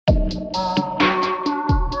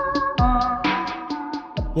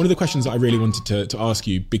One of the questions that I really wanted to ask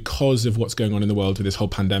you, because of what's going on in the world with this whole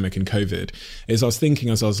pandemic and COVID, is I was thinking,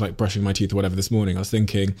 as I was like brushing my teeth or whatever this morning, I was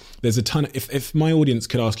thinking there's a ton, if my audience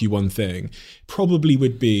could ask you one thing, probably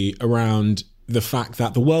would be around the fact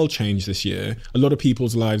that the world changed this year. A lot of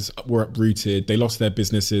people's lives were uprooted. They lost their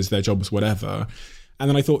businesses, their jobs, whatever. And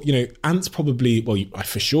then I thought, Ant's probably, well, I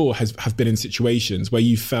for sure have been in situations where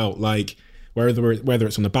you felt like, whether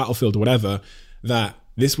it's on the battlefield or whatever, that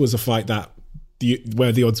this was a fight that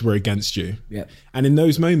where the odds were against you. Yeah. And in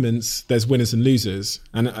those moments, there's winners and losers.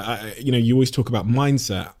 And, you always talk about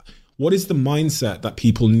mindset. What is the mindset that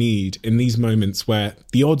people need in these moments where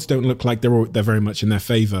the odds don't look like they're very much in their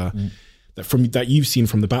favor, that you've seen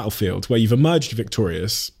from the battlefield, where you've emerged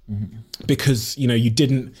victorious because, you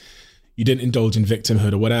didn't indulge in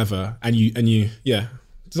victimhood or whatever. And you,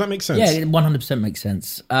 does that make sense? Yeah, it 100% makes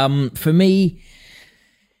sense. For me,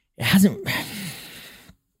 it hasn't...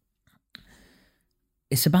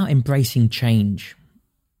 It's about embracing change.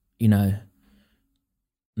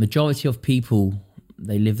 Majority of people,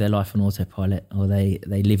 they live their life on autopilot, or they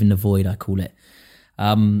live in the void, I call it,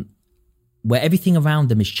 where everything around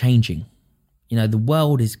them is changing. The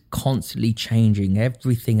world is constantly changing.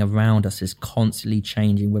 Everything around us is constantly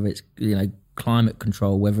changing, whether it's, climate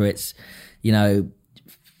control, whether it's,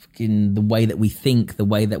 in the way that we think, the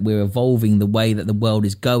way that we're evolving, the way that the world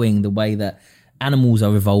is going, the way that animals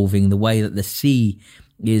are evolving, the way that the sea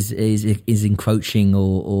is encroaching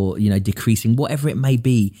or decreasing, whatever it may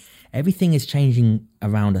be. Everything is changing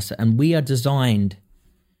around us, and we are designed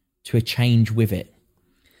to change with it.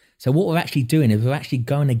 So what we're actually doing is we're actually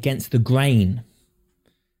going against the grain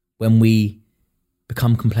when we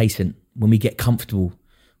become complacent, when we get comfortable,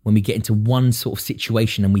 when we get into one sort of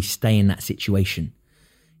situation and we stay in that situation.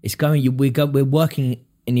 We're working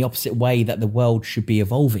in the opposite way that the world should be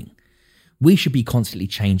evolving. We should be constantly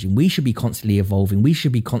changing. We should be constantly evolving. We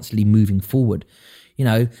should be constantly moving forward.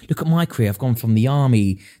 Look at my career. I've gone from the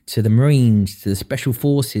army to the Marines, to the special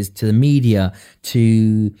forces, to the media,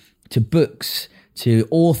 to books, to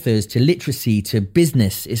authors, to literacy, to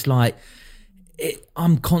business. It's like,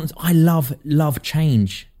 I love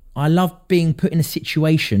change. I love being put in a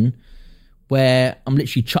situation where I'm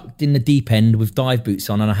literally chucked in the deep end with dive boots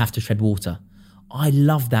on and I have to tread water. I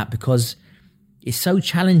love that because it's so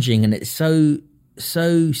challenging and it's so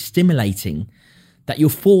stimulating that you're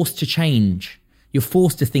forced to change. You're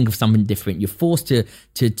forced to think of something different. You're forced to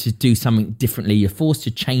do something differently. You're forced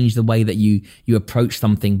to change the way that you approach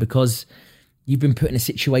something because you've been put in a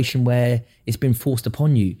situation where it's been forced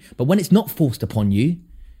upon you. But when it's not forced upon you,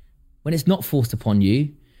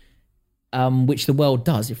 which the world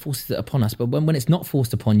does, it forces it upon us. But when it's not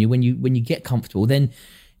forced upon you, when you get comfortable, then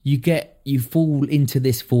you fall into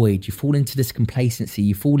this void, you fall into this complacency,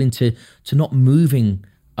 you fall into not moving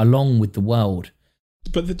along with the world.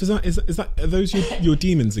 But are those your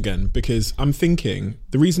demons again? Because I'm thinking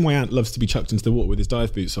the reason why Ant loves to be chucked into the water with his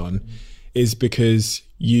dive boots on is because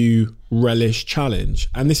you relish challenge.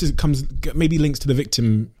 And this maybe links to the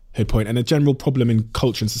victimhood point and a general problem in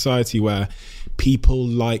culture and society where people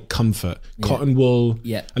like comfort. Cotton wool.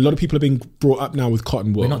 Yeah. A lot of people are being brought up now with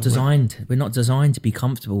cotton wool. We're not designed to be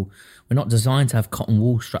comfortable. We're not designed to have cotton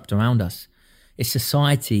wool strapped around us. It's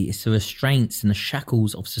society, it's the restraints and the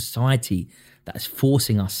shackles of society that is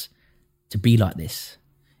forcing us to be like this.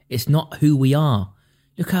 It's not who we are.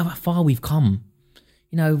 Look how far we've come.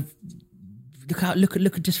 Look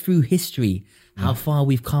at just through history how far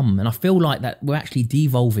we've come. And I feel like that we're actually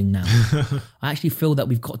devolving now. I actually feel that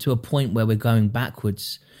we've got to a point where we're going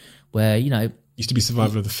backwards, where, used to be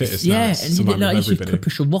survival of the fittest. Yeah, now and you could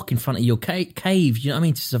push a rock in front of your cave, you know what I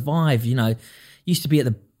mean, to survive, used to be at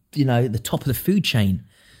the top of the food chain.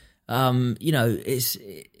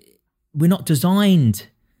 We're not designed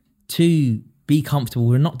to be comfortable.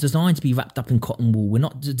 We're not designed to be wrapped up in cotton wool. We're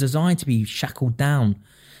not designed to be shackled down.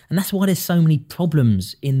 And that's why there's so many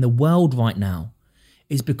problems in the world right now,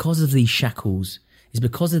 is because of these shackles, is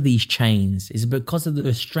because of these chains, is because of the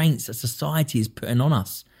restraints that society is putting on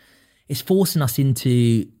us. It's forcing us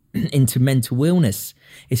into mental illness.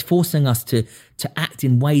 It's forcing us to act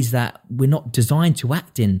in ways that we're not designed to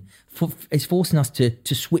act in. It's forcing us to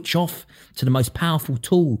switch off to the most powerful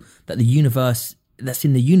tool that's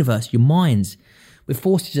in the universe, your minds. We're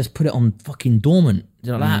forced to just put it on fucking dormant.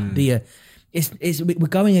 We're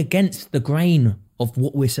going against the grain of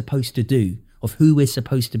what we're supposed to do, of who we're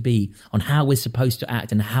supposed to be, on how we're supposed to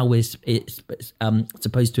act and how we're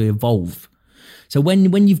supposed to evolve. So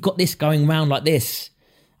when you've got this going around like this,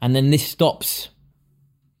 and then this stops,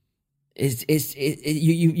 there's this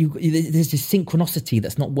synchronicity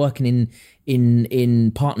that's not working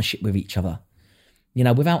in partnership with each other. You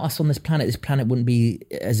know, without us on this planet wouldn't be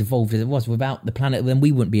as evolved as it was. Without the planet, then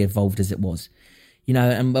we wouldn't be evolved as it was. You know,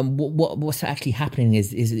 and what's actually happening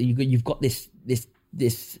is you've got these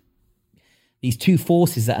two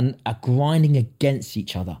forces that are grinding against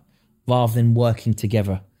each other rather than working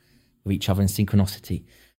together with each other in synchronicity.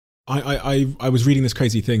 I was reading this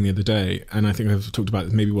crazy thing the other day, and I think I've talked about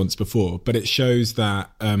this maybe once before, but it shows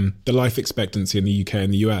that the life expectancy in the UK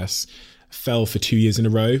and the US fell for 2 years in a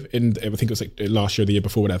row. I think it was like last year or the year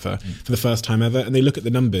before, whatever, for the first time ever. And they look at the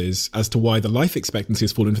numbers as to why the life expectancy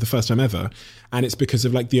has fallen for the first time ever. And it's because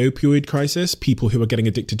of like the opioid crisis, people who are getting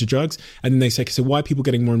addicted to drugs. And then they say, so why are people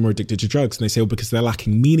getting more and more addicted to drugs? And they say, well, because they're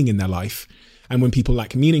lacking meaning in their life. And when people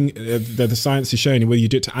lack meaning, the science is showing whether you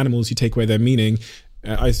do it to animals, you take away their meaning.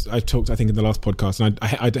 I talked, I think, in the last podcast, and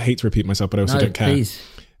I hate to repeat myself, but I also don't care. Please.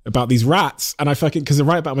 About these rats, and I fucking, because I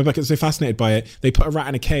write about my book, I'm so fascinated by it. They put a rat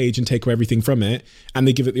in a cage and take away everything from it, and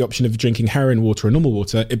they give it the option of drinking heroin water or normal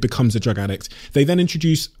water. It becomes a drug addict. They then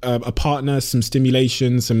introduce a partner, some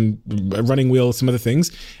stimulation, some running wheel, some other things,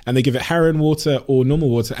 and they give it heroin water or normal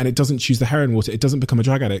water, and it doesn't choose the heroin water. It doesn't become a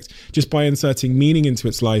drug addict. Just by inserting meaning into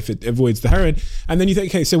its life, it avoids the heroin. And then you think,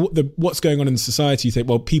 okay, so what's going on in society? You think,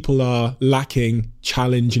 well, people are lacking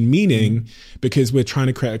challenge and meaning because we're trying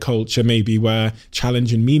to create a culture maybe where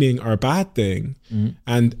challenge and meaning are a bad thing.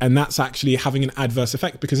 And that's actually having an adverse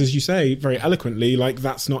effect because, as you say very eloquently, like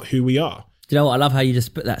that's not who we are. Do you know what? I love how you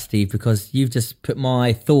just put that, Steve, because you've just put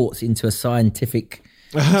my thoughts into a scientific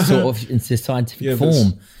form.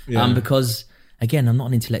 Because again, I'm not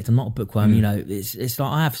an intellect, I'm not a bookworm. You know, it's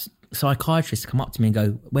like I have psychiatrists come up to me and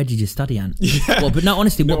go, "Where did you study, Ant?" Well, but no,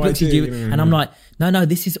 honestly, what books did you do? And I'm like, no,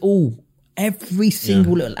 this is all. Every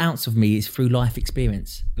single little ounce of me is through life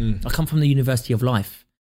experience. I come from the University of Life.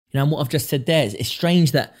 You know, and what I've just said there, it's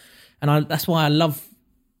strange that, and that's why I love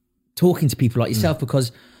talking to people like yourself,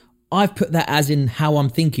 because I've put that as in how I'm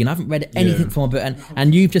thinking. I haven't read anything from a book,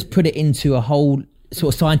 and you've just put it into a whole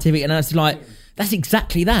sort of scientific, and it's like, that's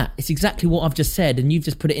exactly that. It's exactly what I've just said, and you've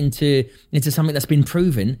just put it into something that's been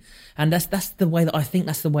proven, and that's the way that I think.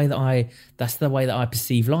 That's the way that I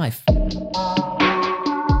perceive life.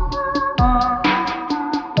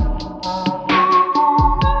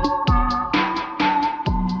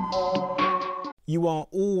 You are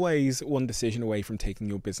always one decision away from taking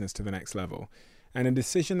your business to the next level. And a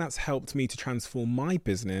decision that's helped me to transform my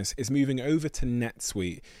business is moving over to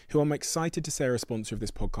NetSuite, who I'm excited to say are a sponsor of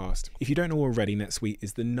this podcast. If you don't know already, NetSuite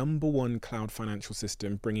is the #1 cloud financial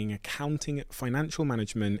system, bringing accounting, financial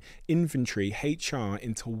management, inventory, HR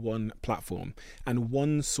into one platform and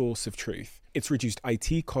one source of truth. It's reduced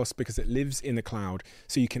IT costs because it lives in the cloud,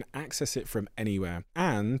 so you can access it from anywhere.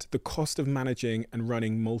 And the cost of managing and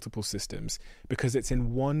running multiple systems because it's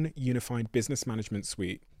in one unified business management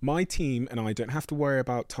suite. My team and I don't have to worry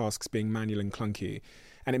about tasks being manual and clunky.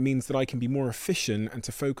 And it means that I can be more efficient and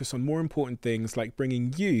to focus on more important things like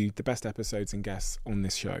bringing you the best episodes and guests on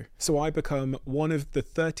this show. So I become one of the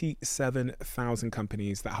 37,000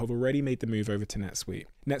 companies that have already made the move over to NetSuite.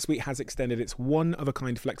 NetSuite has extended its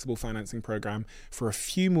one-of-a-kind flexible financing program for a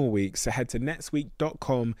few more weeks. So head to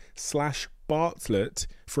netsuite.com/Bartlett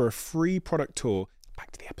for a free product tour.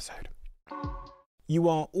 Back to the episode. You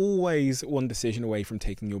are always one decision away from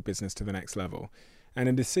taking your business to the next level. And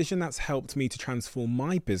a decision that's helped me to transform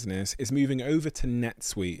my business is moving over to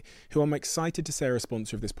NetSuite, who I'm excited to say are a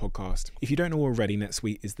sponsor of this podcast. If you don't know already,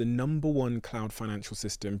 NetSuite is the #1 cloud financial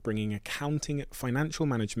system, bringing accounting, financial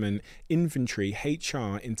management, inventory,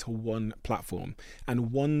 HR into one platform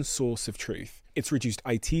and one source of truth. It's reduced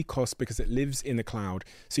IT costs because it lives in the cloud,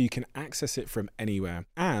 so you can access it from anywhere.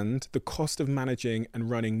 And the cost of managing and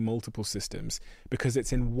running multiple systems because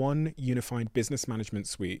it's in one unified business management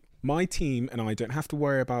suite. My team and I don't have to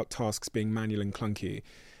worry about tasks being manual and clunky.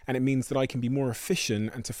 And it means that I can be more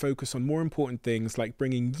efficient and to focus on more important things like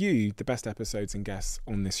bringing you the best episodes and guests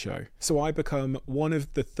on this show. So I become one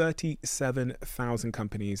of the 37,000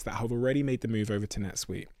 companies that have already made the move over to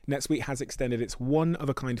NetSuite. NetSuite has extended its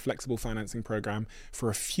one-of-a-kind flexible financing program for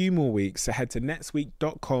a few more weeks. So head to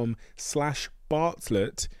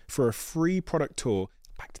netsuite.com/Bartlett for a free product tour.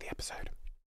 Back to the episode.